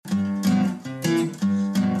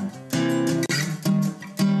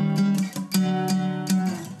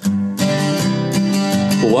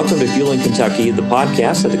Well, welcome to Fueling Kentucky, the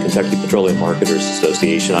podcast of the Kentucky Petroleum Marketers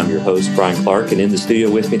Association. I'm your host, Brian Clark, and in the studio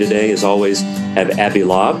with me today, as always, have Abby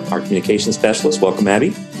Lobb, our communications specialist. Welcome,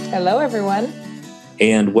 Abby. Hello, everyone.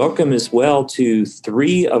 And welcome as well to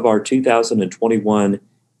 3 of our 2021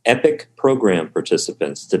 EPIC program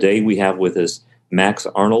participants. Today we have with us Max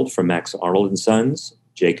Arnold from Max Arnold & Sons,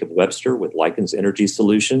 Jacob Webster with Lykins Energy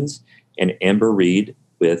Solutions, and Amber Reed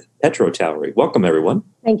with Petro Towery. Welcome, everyone.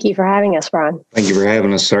 Thank you for having us, Brian. Thank you for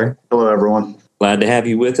having us, sir. Hello, everyone. Glad to have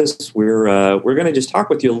you with us. We're going to just talk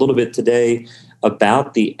with you a little bit today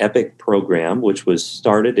about the EPIC program, which was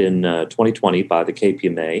started in 2020 by the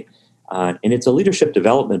KPMA, and it's a leadership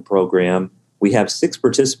development program. We have 6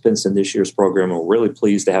 participants in this year's program, and we're really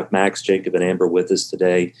pleased to have Max, Jacob, and Amber with us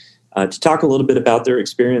today to talk a little bit about their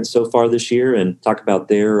experience so far this year and talk about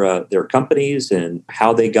their companies and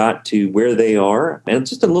how they got to where they are, and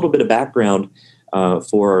just a little bit of background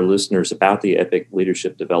for our listeners about the EPIC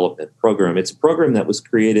Leadership Development Program. It's a program that was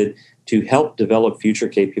created to help develop future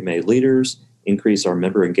KPMA leaders, increase our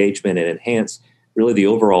member engagement, and enhance really the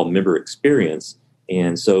overall member experience.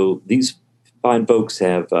 And so these fine folks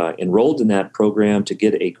have enrolled in that program to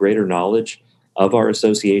get a greater knowledge of our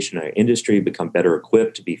association, our industry, become better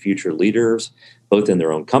equipped to be future leaders, both in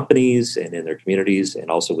their own companies and in their communities, and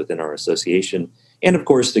also within our association. And of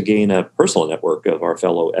course, to gain a personal network of our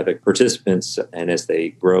fellow EPIC participants and as they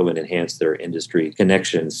grow and enhance their industry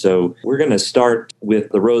connections. So we're going to start with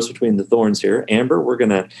the rose between the thorns here. Amber, we're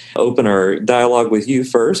going to open our dialogue with you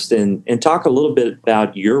first and talk a little bit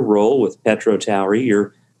about your role with Petro Towery.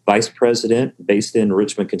 You're Vice President based in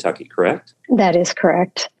Richmond, Kentucky, correct? That is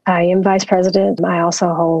correct. I am Vice President. I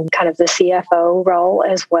also hold kind of the CFO role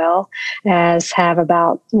as well as have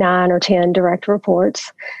about 9 or 10 direct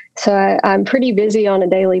reports. So I'm pretty busy on a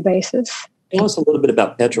daily basis. Tell us a little bit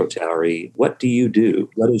about Petro Towery. What do you do?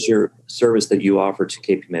 What is your service that you offer to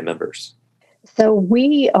KPMA members? So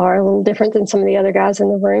we are a little different than some of the other guys in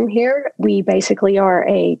the room here. We basically are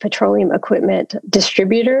a petroleum equipment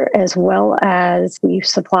distributor, as well as we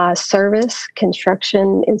supply service,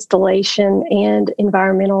 construction, installation, and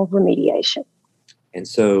environmental remediation. And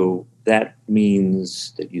so that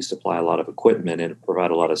means that you supply a lot of equipment and provide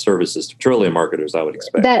a lot of services to petroleum marketers, I would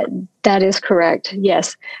expect. That is correct.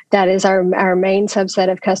 Yes, that is our main subset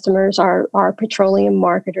of customers are petroleum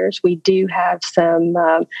marketers. We do have some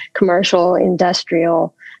commercial,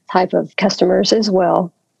 industrial type of customers as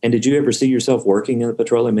well. And did you ever see yourself working in the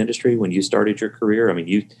petroleum industry when you started your career? I mean,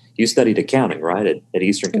 you studied accounting, right, at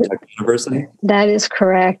Eastern Kentucky University? That is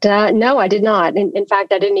correct. No, I did not. In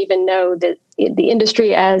fact, I didn't even know that the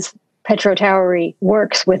industry as Petro Towery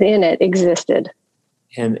works within it existed.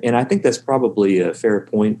 And I think that's probably a fair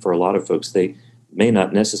point for a lot of folks. They may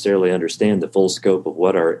not necessarily understand the full scope of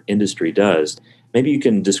what our industry does. Maybe you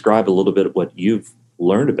can describe a little bit of what you've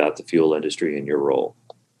learned about the fuel industry in your role.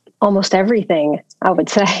 Almost everything, I would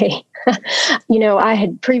say. I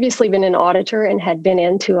had previously been an auditor and had been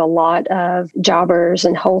into a lot of jobbers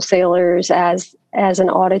and wholesalers as an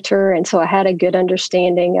auditor. And so I had a good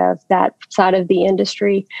understanding of that side of the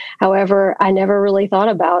industry. However, I never really thought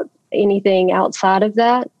about anything outside of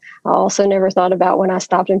that. I also never thought about when I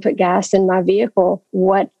stopped and put gas in my vehicle,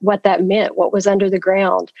 what that meant, what was under the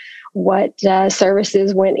ground, what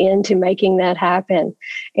services went into making that happen.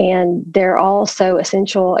 And they're all so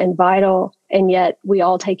essential and vital, and yet we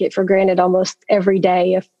all take it for granted almost every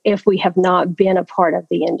day if we have not been a part of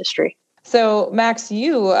the industry. So, Max,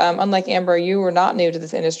 you, unlike Amber, you were not new to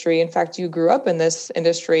this industry. In fact, you grew up in this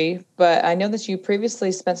industry, but I know that you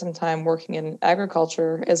previously spent some time working in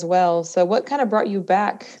agriculture as well. So what kind of brought you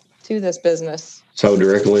back to this business? So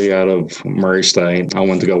directly out of Murray State, I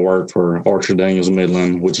went to go work for Archer Daniels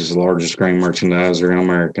Midland, which is the largest grain merchandiser in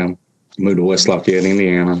America. Moved to West Lafayette,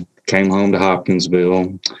 Indiana. Came home to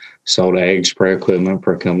Hopkinsville, sold ag spray equipment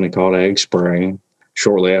for a company called Ag Spray.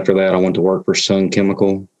 Shortly after that, I went to work for Sun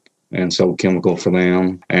Chemical and sold chemical for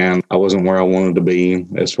them. And I wasn't where I wanted to be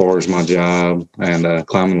as far as my job and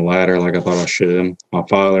climbing the ladder like I thought I should. My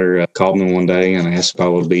father called me one day and asked if I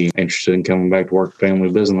would be interested in coming back to work family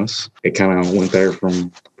business. It kind of went there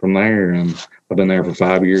from there, and I've been there for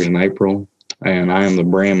 5 years in April, and I am the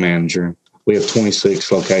brand manager. We have 26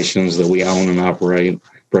 locations that we own and operate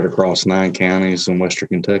spread across 9 counties in Western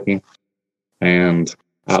Kentucky, and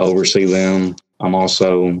I oversee them. I'm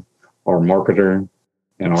also our marketer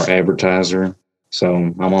and our advertiser. So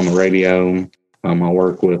I'm on the radio. I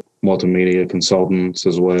work with multimedia consultants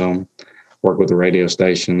as well, work with the radio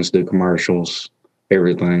stations, do commercials,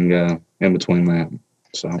 everything in between that.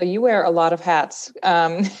 So you wear a lot of hats.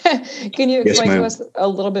 Can you explain to us a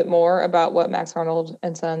little bit more about what Max Arnold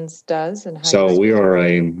and Sons does and how? So we are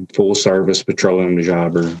a full-service petroleum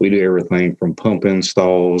jobber. We do everything from pump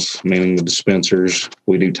installs, meaning the dispensers.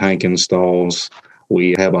 We do tank installs.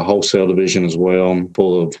 We have a wholesale division as well,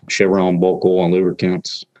 full of Chevron bulk oil and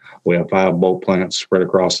lubricants. We have 5 bulk plants spread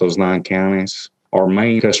across those 9 counties. Our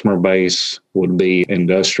main customer base would be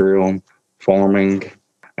industrial, farming,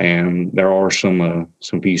 and there are some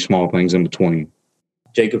few small things in between.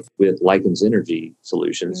 Jacob, with Lykins Energy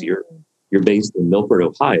Solutions, you're based in Milford,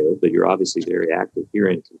 Ohio, but you're obviously very active here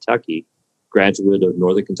in Kentucky. Graduate of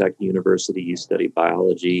Northern Kentucky University, you studied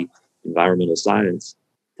biology, environmental science.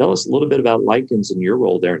 Tell us a little bit about Lykins and your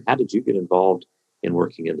role there, and how did you get involved in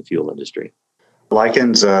working in the fuel industry?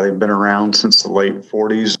 Lykins, they've been around since the late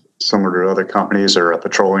 40s. Similar to other companies, they're a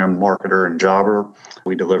petroleum marketer and jobber.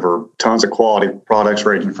 We deliver tons of quality products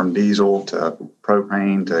ranging from diesel to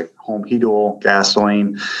propane to home heat oil,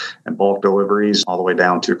 gasoline, and bulk deliveries, all the way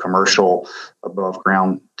down to commercial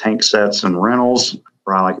above-ground tank sets and rentals.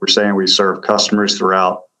 Brian, like we're saying, we serve customers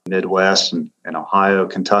throughout the Midwest and Ohio,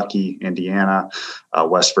 Kentucky, Indiana,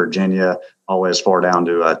 West Virginia, all the way as far down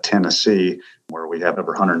to Tennessee, where we have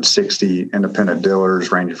over 160 independent dealers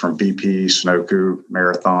ranging from BP, Sunoco,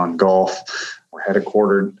 Marathon, Gulf. We're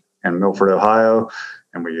headquartered in Milford, Ohio,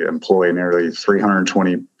 and we employ nearly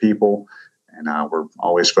 320 people. And we're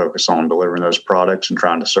always focused on delivering those products and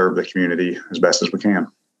trying to serve the community as best as we can.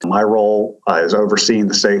 My role is overseeing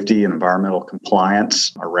the safety and environmental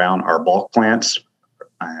compliance around our bulk plants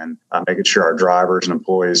and making sure our drivers and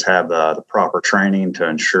employees have the proper training to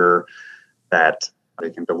ensure that they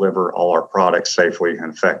can deliver all our products safely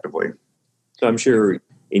and effectively. So I'm sure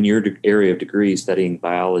in your area of degree, studying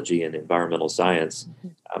biology and environmental science,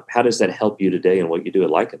 how does that help you today in what you do at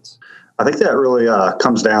Lykins? I think that really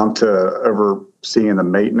comes down to overseeing the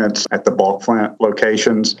maintenance at the bulk plant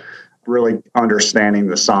locations, really understanding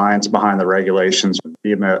the science behind the regulations, and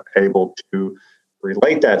being able to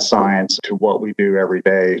relate that science to what we do every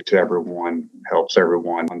day to everyone, helps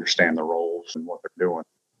everyone understand the roles and what they're doing.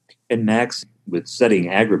 And Max, with studying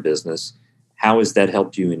agribusiness, how has that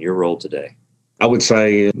helped you in your role today? I would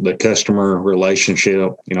say the customer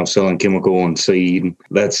relationship, selling chemical and seed,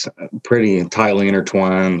 that's pretty tightly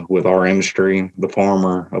intertwined with our industry. The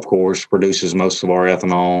farmer, of course, produces most of our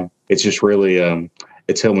ethanol. It's just really,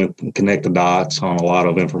 it's helped me connect the dots on a lot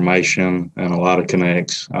of information and a lot of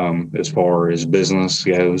connects as far as business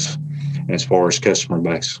goes and as far as customer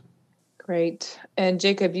base. Great. And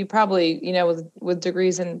Jacob, you probably, with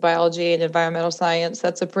degrees in biology and environmental science,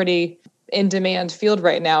 that's a pretty in-demand field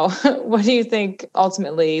right now. What do you think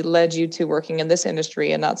ultimately led you to working in this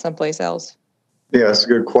industry and not someplace else? Yeah, that's a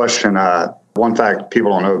good question. One fact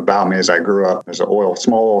people don't know about me is I grew up, there's a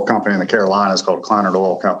small oil company in the Carolinas called Crawford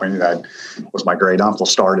Oil Company that was my great uncle,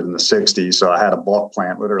 started in the 60s. So I had a bulk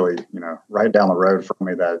plant literally, right down the road from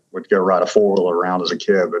me that would go ride a 4-wheeler around as a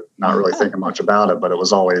kid, but not really thinking much about it. But it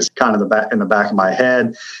was always kind of in the back of my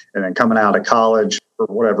head. And then coming out of college, for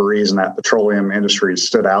whatever reason, that petroleum industry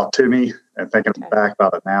stood out to me. And thinking back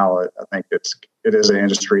about it now, I think it is an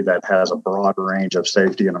industry that has a broad range of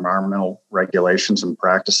safety and environmental regulations and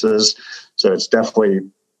practices. So it's definitely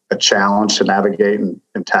a challenge to navigate and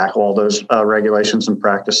tackle all those regulations and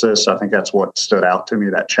practices. So I think that's what stood out to me,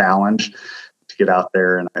 that challenge to get out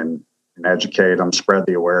there and educate them, spread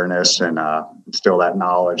the awareness, and instill that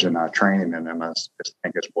knowledge and training in them. I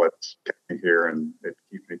think it's what's kept me here, and it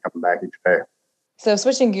keeps me coming back each day. So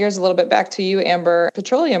switching gears a little bit back to you, Amber,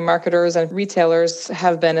 petroleum marketers and retailers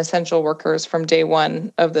have been essential workers from day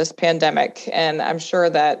one of this pandemic. And I'm sure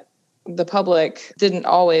that the public didn't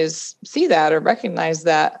always see that or recognize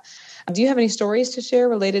that. Do you have any stories to share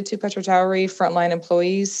related to Petro Towery frontline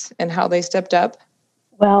employees and how they stepped up?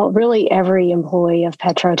 Well, really every employee of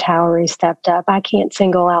Petro Towery stepped up. I can't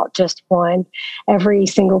single out just one. Every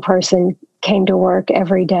single person came to work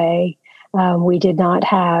every day. We did not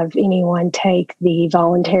have anyone take the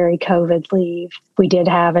voluntary COVID leave. We did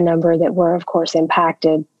have a number that were, of course,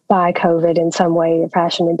 impacted by COVID in some way or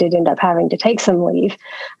fashion and did end up having to take some leave.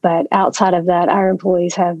 But outside of that, our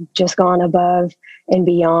employees have just gone above and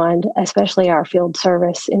beyond, especially our field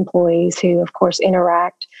service employees who, of course,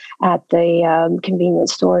 interact at the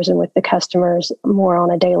convenience stores and with the customers more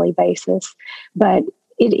on a daily basis. But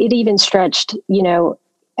it even stretched,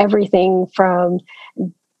 everything from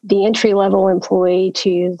the entry-level employee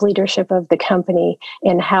to leadership of the company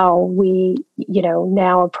and how we,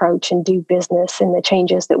 now approach and do business and the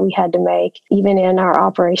changes that we had to make, even in our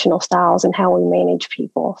operational styles and how we manage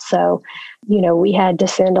people. So, we had to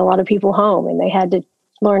send a lot of people home and they had to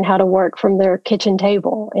learn how to work from their kitchen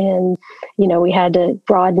table. And, we had to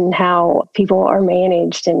broaden how people are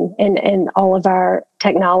managed and all of our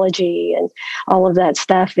technology and all of that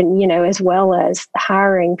stuff. And, as well as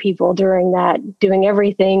hiring people during that, doing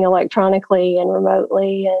everything electronically and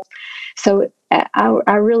remotely. And so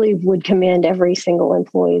I really would commend every single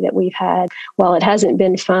employee that we've had. While it hasn't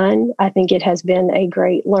been fun, I think it has been a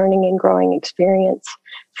great learning and growing experience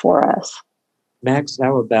for us. Max,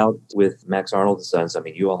 how about with Max Arnold and Sons? I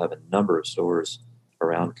mean, you all have a number of stores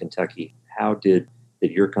around Kentucky. How did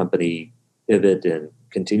your company pivot and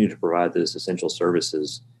continue to provide those essential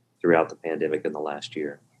services throughout the pandemic in the last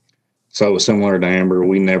year? So similar to Amber,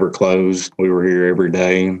 we never closed. We were here every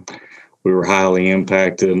day. We were highly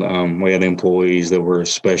impacted. We had employees that were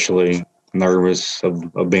especially nervous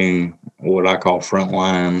of being what I call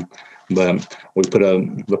frontline. But we put up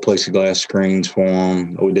the plexiglass screens for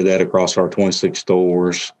them. We did that across our 26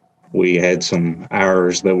 stores. We had some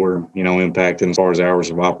hours that were, impacted as far as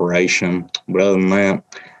hours of operation. But other than that,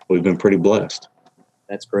 we've been pretty blessed.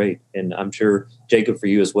 That's great. And I'm sure, Jacob, for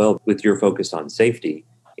you as well, with your focus on safety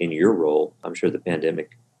in your role, I'm sure the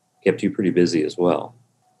pandemic kept you pretty busy as well.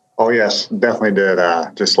 Oh, yes, definitely did.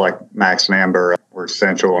 Just like Max and Amber, we're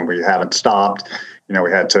essential and we haven't stopped. We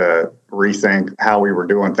had to rethink how we were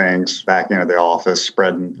doing things back into the office,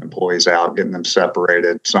 spreading employees out, getting them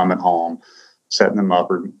separated, some at home, setting them up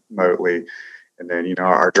remotely. And then,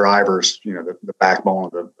 our drivers, the backbone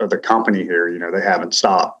of the company here, they haven't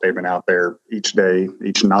stopped. They've been out there each day,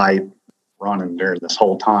 each night, running during this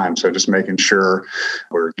whole time. So just making sure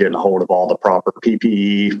we're getting a hold of all the proper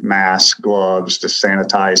PPE, masks, gloves, just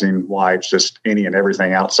sanitizing, wipes, just any and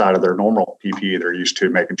everything outside of their normal PPE they're used to,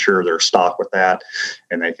 making sure they're stocked with that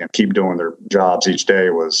and they can keep doing their jobs each day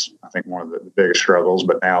was, I think, one of the biggest struggles.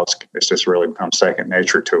 But now it's just really become second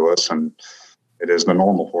nature to us, and it is the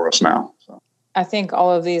normal for us now. So. I think all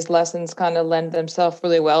of these lessons kind of lend themselves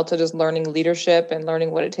really well to just learning leadership and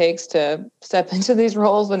learning what it takes to step into these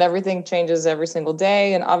roles when everything changes every single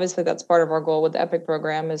day. And obviously that's part of our goal with the EPIC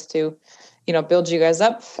program is to, build you guys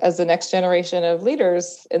up as the next generation of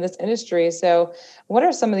leaders in this industry. So what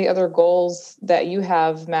are some of the other goals that you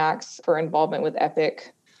have, Max, for involvement with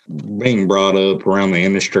EPIC? Being brought up around the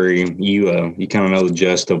industry, you kind of know the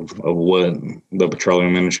gist of what the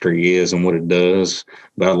petroleum industry is and what it does.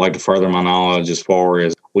 But I'd like to further my knowledge as far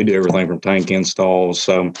as we do everything from tank installs.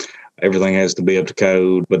 So everything has to be up to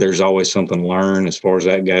code, but there's always something to learn as far as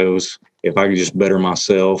that goes. If I could just better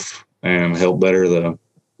myself and help better the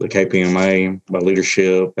KPMA by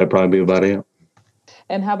leadership, that'd probably be about it.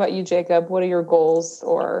 And how about you, Jacob? What are your goals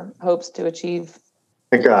or hopes to achieve?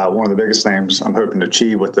 I think one of the biggest things I'm hoping to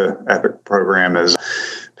achieve with the EPIC program is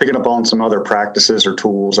picking up on some other practices or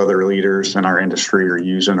tools other leaders in our industry are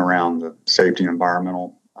using around the safety and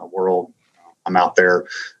environmental world. I'm out there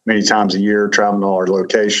many times a year, traveling to all our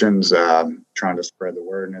locations, trying to spread the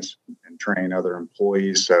awareness and train other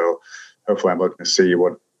employees. So hopefully I'm looking to see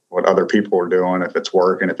what other people are doing, if it's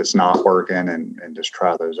working, if it's not working, and just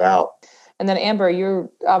try those out. And then Amber, you're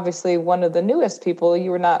obviously one of the newest people. You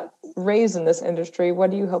were not raised in this industry. What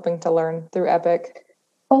are you hoping to learn through EPIC?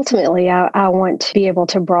 Ultimately, I want to be able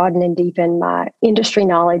to broaden and deepen my industry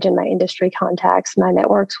knowledge and my industry contacts, my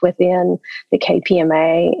networks within the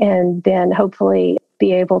KPMA, and then hopefully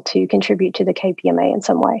be able to contribute to the KPMA in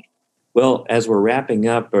some way. Well, as we're wrapping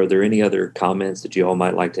up, are there any other comments that you all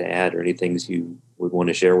might like to add or any things you would want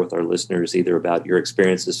to share with our listeners, either about your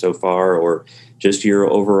experiences so far or just your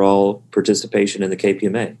overall participation in the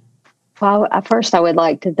KPMA? Well, first, I would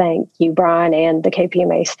like to thank you, Brian, and the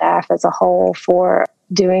KPMA staff as a whole for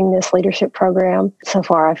doing this leadership program. So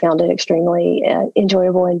far, I found it extremely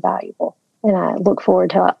enjoyable and valuable. And I look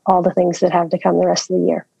forward to all the things that have to come the rest of the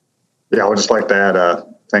year. Yeah, I would just like to add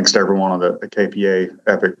thanks to everyone on the KPA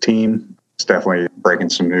EPIC team. It's definitely breaking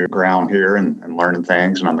some new ground here and learning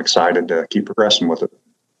things, and I'm excited to keep progressing with it.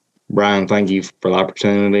 Brian, thank you for the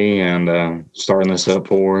opportunity and starting this up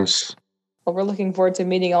for us. Well, we're looking forward to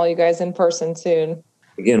meeting all you guys in person soon.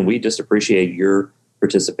 Again, we just appreciate your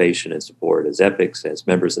participation and support as EPICs, as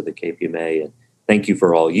members of the KPMA, and thank you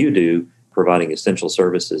for all you do, providing essential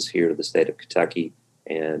services here to the state of Kentucky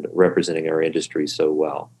and representing our industry so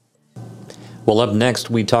well. Well, up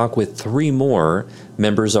next, we talk with three more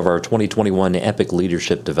members of our 2021 EPIC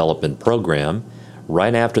Leadership Development Program,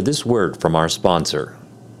 right after this word from our sponsor.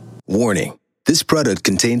 Warning, this product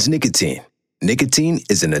contains nicotine. Nicotine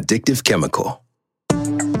is an addictive chemical.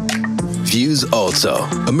 Vuse Alto,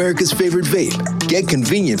 America's favorite vape. Get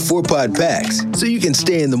convenient 4-pod packs so you can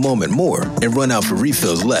stay in the moment more and run out for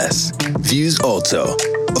refills less. Vuse Alto,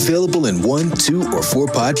 available in 1, 2, or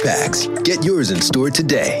 4-pod packs. Get yours in store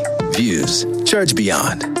today. Views. Charge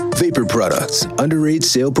beyond. Vapor products. Underage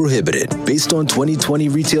sale prohibited. Based on 2020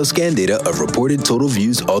 retail scan data of reported total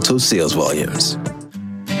Views Alto sales volumes.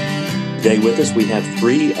 Today with us, we have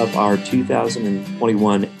 3 of our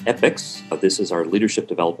 2021 epics. This is our leadership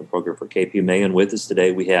development program for KPMA. And with us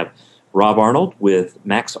today, we have Rob Arnold with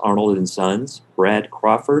Max Arnold and Sons, Brad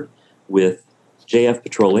Crawford with JF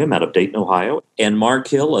Petroleum out of Dayton, Ohio, and Mark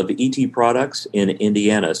Hill of ET Products in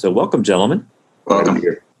Indiana. So welcome, gentlemen. Welcome.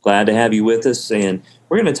 Glad to have you with us. And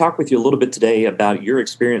we're going to talk with you a little bit today about your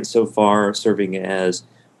experience so far serving as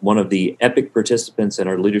one of the EPIC participants in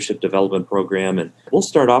our leadership development program. And we'll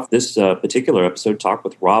start off this particular episode talk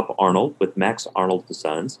with Rob Arnold with Max Arnold and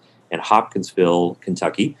Sons in Hopkinsville,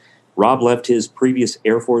 Kentucky. Rob left his previous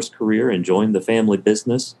Air Force career and joined the family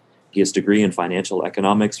business. He has a degree in financial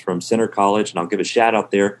economics from Center College, and I'll give a shout out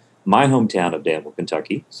there, my hometown of Danville,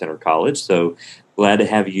 Kentucky, Center College. So glad to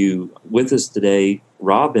have you with us today,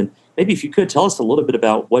 Rob. And maybe if you could tell us a little bit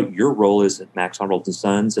about what your role is at Max Arnold and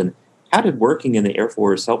Sons, and how did working in the Air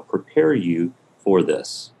Force help prepare you for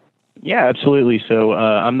this? Yeah, absolutely. So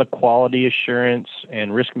I'm the quality assurance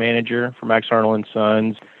and risk manager for Max Arnold and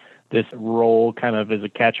Sons. This role kind of is a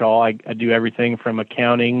catch-all. I do everything from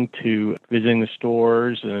accounting to visiting the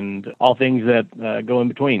stores and all things that go in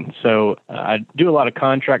between. So I do a lot of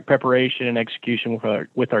contract preparation and execution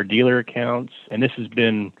with our dealer accounts, and this has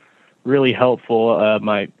been really helpful.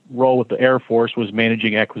 My role with the Air Force was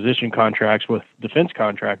managing acquisition contracts with defense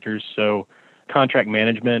contractors, so contract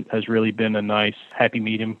management has really been a nice happy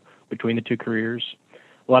medium between the two careers.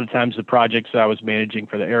 A lot of times the projects I was managing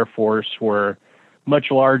for the Air Force were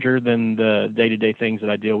much larger than the day-to-day things that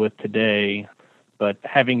I deal with today, but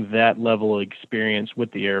having that level of experience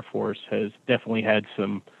with the Air Force has definitely had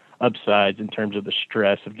some upsides in terms of the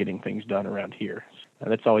stress of getting things done around here.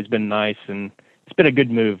 That's always been nice, and it's been a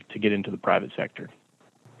good move to get into the private sector.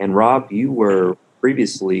 And Rob, you were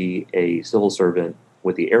previously a civil servant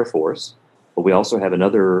with the Air Force, but we also have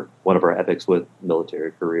another one of our epics with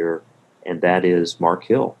military career, and that is Mark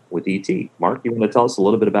Hill with ET. Mark, you want to tell us a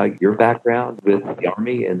little bit about your background with the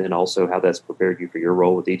Army and then also how that's prepared you for your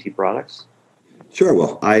role with ET Products? Sure.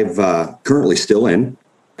 Well, I've currently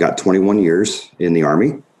got 21 years in the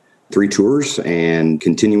Army, 3 tours, and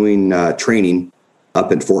continuing training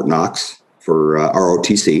up at Fort Knox for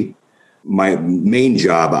ROTC. My main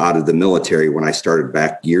job out of the military when I started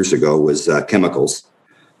back years ago was chemicals,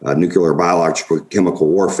 nuclear biological chemical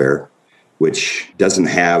warfare, which doesn't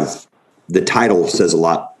have, the title says a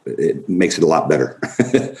lot, it makes it a lot better.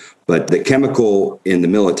 But the chemical in the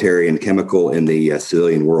military and chemical in the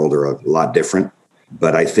civilian world are a lot different.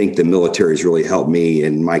 But I think the military has really helped me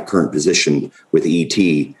in my current position with ET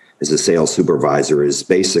as a sales supervisor is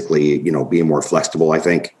basically, being more flexible, I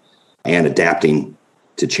think, and adapting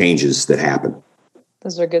to changes that happen.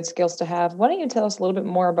 Those are good skills to have. Why don't you tell us a little bit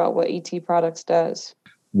more about what ET Products does?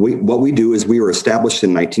 What we do is we were established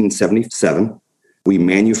in 1977. We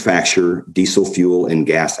manufacture diesel fuel and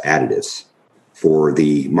gas additives for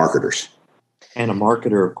the marketers. And a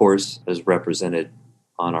marketer, of course, is represented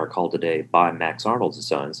on our call today by Max Arnold and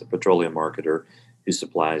Sons, a petroleum marketer who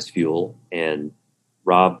supplies fuel. And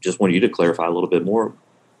Rob, just wanted you to clarify a little bit more.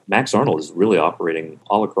 Max Arnold is really operating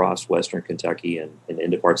all across Western Kentucky and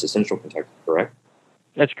into parts of Central Kentucky, correct?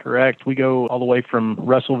 That's correct. We go all the way from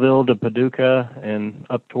Russellville to Paducah and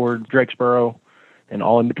up toward Drakesboro and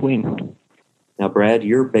all in between. Now, Brad,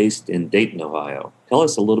 you're based in Dayton, Ohio. Tell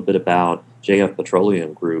us a little bit about JF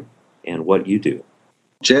Petroleum Group and what you do.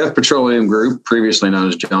 JF Petroleum Group, previously known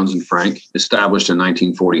as Jones and Frank, established in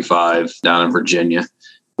 1945 down in Virginia.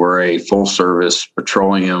 We're a full-service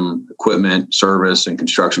petroleum equipment, service, and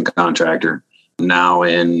construction contractor, now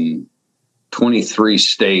in 23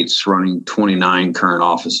 states, running 29 current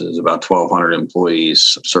offices, about 1,200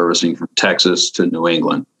 employees, servicing from Texas to New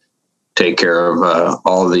England. Take care of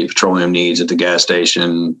all of the petroleum needs at the gas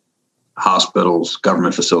station, hospitals,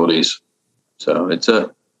 government facilities. So it's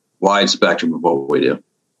a wide spectrum of what we do.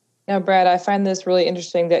 Now, Brad, I find this really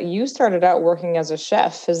interesting that you started out working as a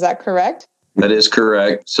chef. Is that correct? That is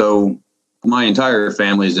correct. So my entire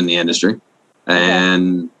family is in the industry.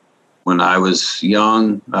 And when I was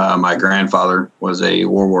young, my grandfather was a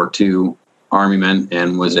World War II Army man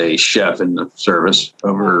and was a chef in the service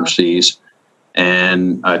overseas.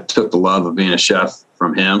 And I took the love of being a chef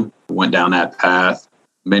from him, went down that path,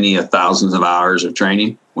 many thousands of hours of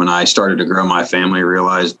training. When I started to grow my family, I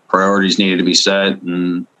realized priorities needed to be set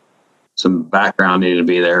and some background needed to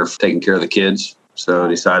be there for taking care of the kids. So I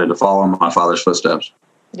decided to follow my father's footsteps.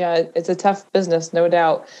 Yeah, it's a tough business, no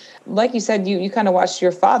doubt. Like you said, you kind of watched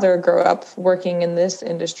your father grow up working in this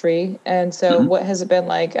industry. And so what has it been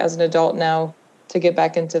like as an adult now to get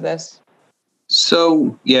back into this?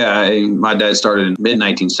 So, my dad started in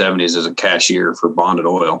mid-1970s as a cashier for Bonded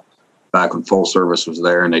Oil back when full service was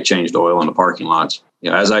there and they changed oil in the parking lots.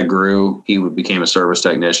 As I grew, he became a service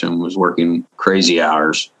technician, was working crazy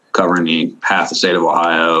hours, covering half the state of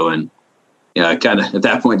Ohio. And, I kind of at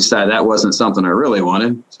that point decided that wasn't something I really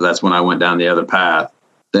wanted. So that's when I went down the other path.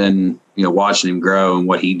 Then, watching him grow and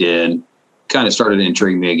what he did kind of started to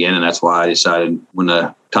intrigue me again. And that's why I decided when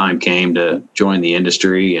the time came to join the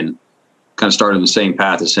industry and kind of started the same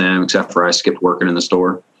path as him, except for I skipped working in the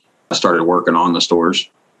store. I started working on the stores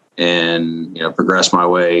and, progressed my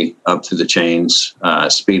way up through the chains,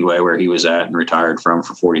 Speedway, where he was at and retired from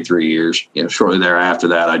for 43 years. Shortly thereafter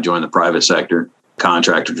that, I joined the private sector,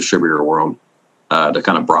 contractor distributor world, to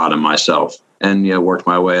kind of broaden myself and, worked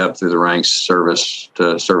my way up through the ranks, service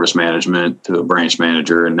to service management to a branch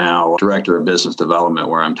manager and now director of business development,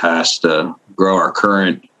 where I'm tasked to grow our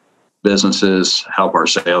current businesses, help our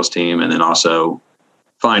sales team, and then also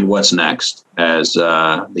find what's next as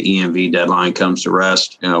the EMV deadline comes to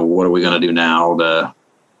rest. What are we going to do now to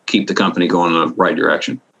keep the company going in the right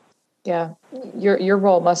direction? Yeah, your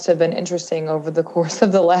role must have been interesting over the course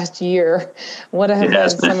of the last year. What have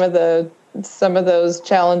been some of those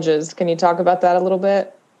challenges? Can you talk about that a little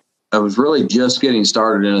bit? I was really just getting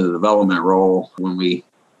started into the development role when we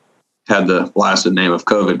had the blasted name of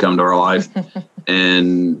COVID come to our life,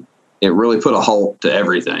 and it really put a halt to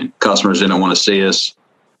everything. Customers didn't want to see us.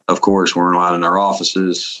 Of course, we're not in our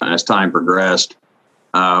offices. As time progressed,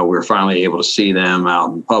 we were finally able to see them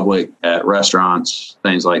out in public at restaurants,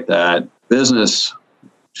 things like that. Business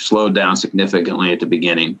slowed down significantly at the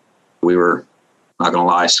beginning. We were, not going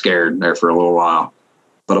to lie, scared there for a little while.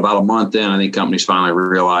 But about a month in, I think companies finally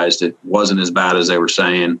realized it wasn't as bad as they were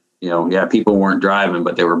saying. People weren't driving,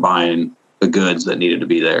 but they were buying the goods that needed to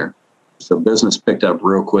be there. So business picked up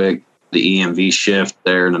real quick. The EMV shift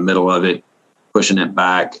there in the middle of it, pushing it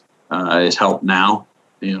back, has helped now.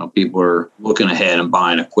 People are looking ahead and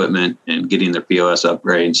buying equipment and getting their POS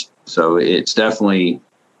upgrades. So it's definitely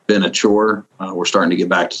been a chore. We're starting to get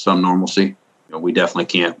back to some normalcy. We definitely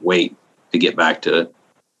can't wait to get back to it.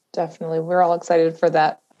 Definitely. We're all excited for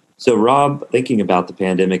that. So, Rob, thinking about the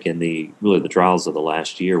pandemic and the trials of the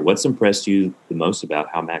last year, what's impressed you the most about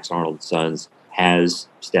how Max Arnold & Sons has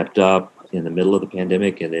stepped up in the middle of the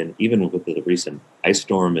pandemic, and then even with the recent ice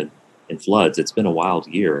storm and floods? It's been a wild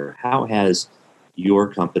year. How has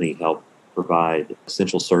your company helped provide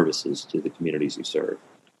essential services to the communities you serve?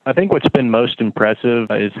 I think what's been most impressive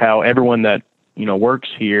is how everyone that works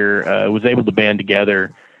here was able to band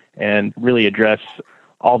together and really address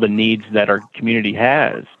all the needs that our community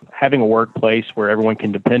has. Having a workplace where everyone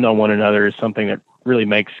can depend on one another is something that really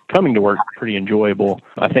makes coming to work pretty enjoyable.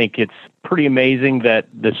 I think it's pretty amazing that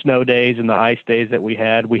the snow days and the ice days that we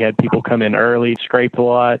had people come in early, scrape the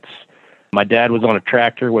lots. My dad was on a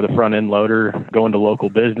tractor with a front end loader going to local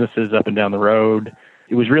businesses up and down the road.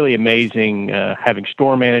 It was really amazing having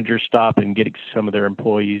store managers stop and get some of their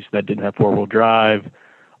employees that didn't have four-wheel drive.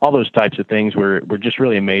 All those types of things were just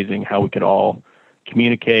really amazing, how we could all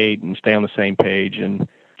communicate and stay on the same page and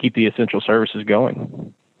keep the essential services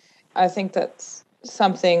going. I think that's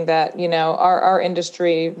something that, our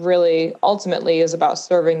industry really ultimately is about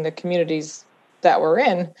serving the communities that we're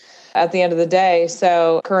in at the end of the day.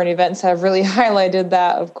 So current events have really highlighted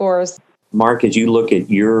that, of course. Mark, as you look at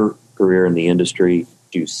your career in the industry,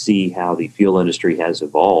 do you see how the fuel industry has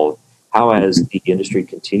evolved? How has the industry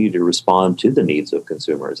continued to respond to the needs of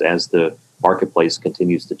consumers as the marketplace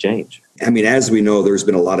continues to change? As we know, there's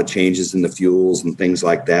been a lot of changes in the fuels and things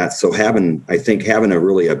like that. So having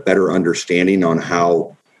a better understanding on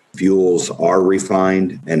how fuels are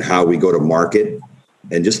refined and how we go to market,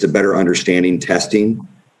 and just a better understanding testing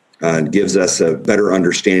gives us a better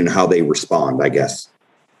understanding of how they respond, I guess.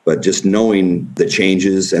 But just knowing the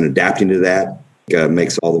changes and adapting to that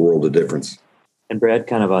makes all the world of difference. And Brad,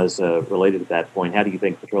 kind of as related to that point, how do you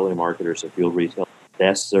think petroleum marketers and fuel retail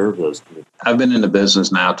best serve those communities? I've been in the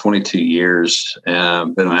business now 22 years.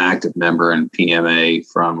 Been an active member in PMA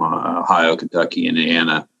from Ohio, Kentucky,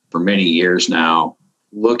 Indiana for many years now.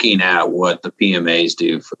 Looking at what the PMAs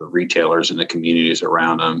do for the retailers and the communities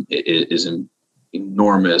around them is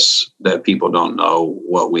enormous, that people don't know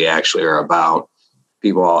what we actually are about.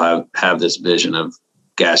 People all have this vision of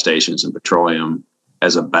gas stations and petroleum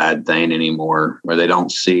as a bad thing anymore. Where they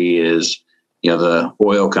don't see is, the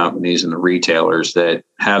oil companies and the retailers that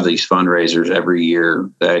have these fundraisers every year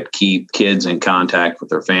that keep kids in contact with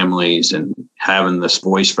their families and having this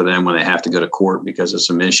voice for them when they have to go to court because of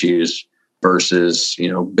some issues, versus,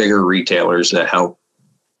 bigger retailers that help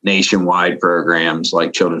nationwide programs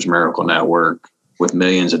like Children's Miracle Network with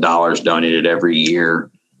millions of dollars donated every year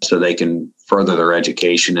so they can further their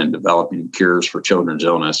education in developing cures for children's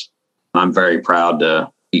illness. I'm very proud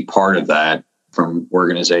to be part of that, from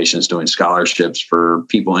organizations doing scholarships for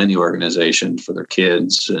people in the organization for their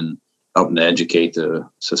kids and helping to educate the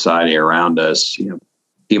society around us.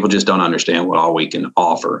 People just don't understand what all we can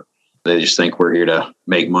offer. They just think we're here to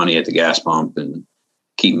make money at the gas pump and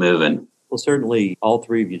keep moving. Well, certainly all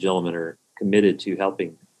three of you gentlemen are committed to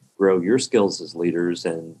helping grow your skills as leaders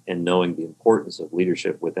and knowing the importance of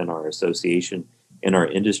leadership within our association and our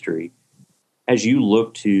industry. As you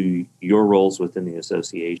look to your roles within the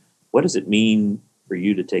association, what does it mean for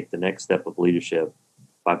you to take the next step of leadership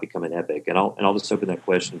by becoming EPIC? And I'll just open that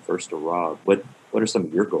question first to Rob. What are some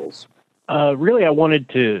of your goals? Really, I wanted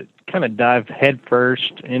to kind of dive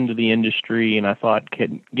headfirst into the industry, and I thought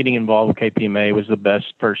getting involved with KPMA was the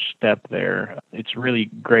best first step there. It's really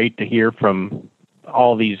great to hear from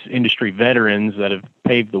all these industry veterans that have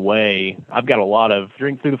paved the way. I've got a lot of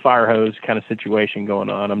drink through the fire hose kind of situation going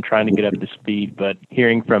on. I'm trying to get up to speed, but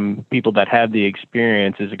hearing from people that have the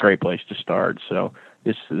experience is a great place to start. So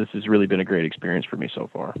this has really been a great experience for me so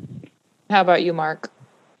far. How about you, Mark?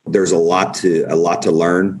 There's a lot to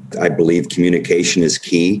learn. I believe communication is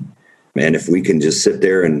key. And if we can just sit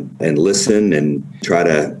there and listen and try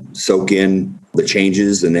to soak in the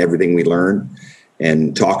changes and everything we learn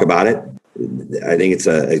and talk about it, I think it's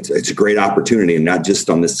a great opportunity, and not just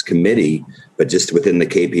on this committee, but just within the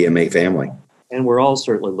KPMA family. And we're all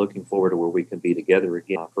certainly looking forward to where we can be together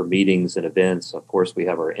again for meetings and events. Of course, we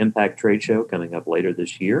have our Impact Trade Show coming up later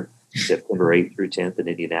this year, September 8th through 10th in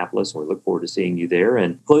Indianapolis. We look forward to seeing you there.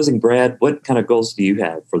 And closing, Brad, what kind of goals do you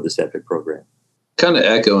have for this EPIC program? Kind of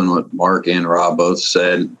echoing what Mark and Rob both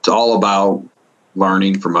said, it's all about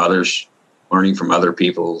learning from others, learning from other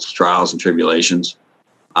people's trials and tribulations.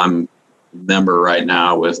 I'm a member right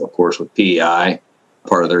now with PEI,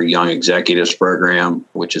 part of their Young Executives program,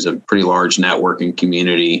 which is a pretty large networking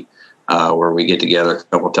community where we get together a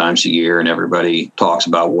couple of times a year and everybody talks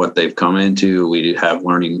about what they've come into. We do have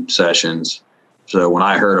learning sessions. So when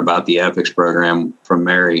I heard about the EPICS program from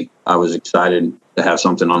Mary, I was excited to have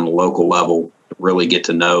something on the local level, to really get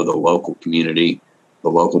to know the local community, the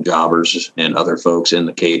local jobbers and other folks in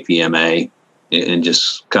the KPMA, and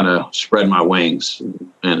just kind of spread my wings.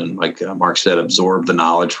 And like Mark said, absorb the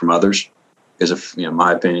knowledge from others. Because if, in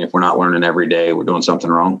my opinion, if we're not learning every day, we're doing something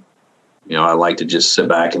wrong. I like to just sit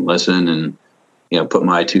back and listen and, put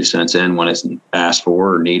my 2 cents in when it's asked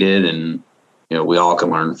for or needed. And, we all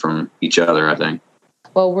can learn from each other, I think.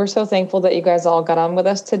 Well, we're so thankful that you guys all got on with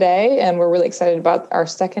us today, and we're really excited about our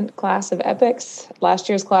second class of EPICS. Last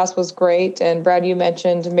year's class was great, and Brad, you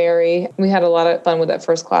mentioned Mary. We had a lot of fun with that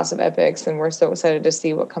first class of EPICS, and we're so excited to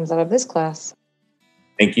see what comes out of this class.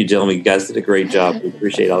 Thank you, gentlemen. You guys did a great job. We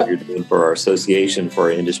appreciate all you're doing for our association, for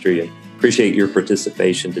our industry, and appreciate your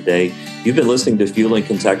participation today. You've been listening to Fueling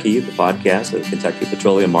Kentucky, the podcast of the Kentucky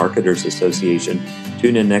Petroleum Marketers Association.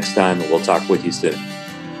 Tune in next time, and we'll talk with you soon.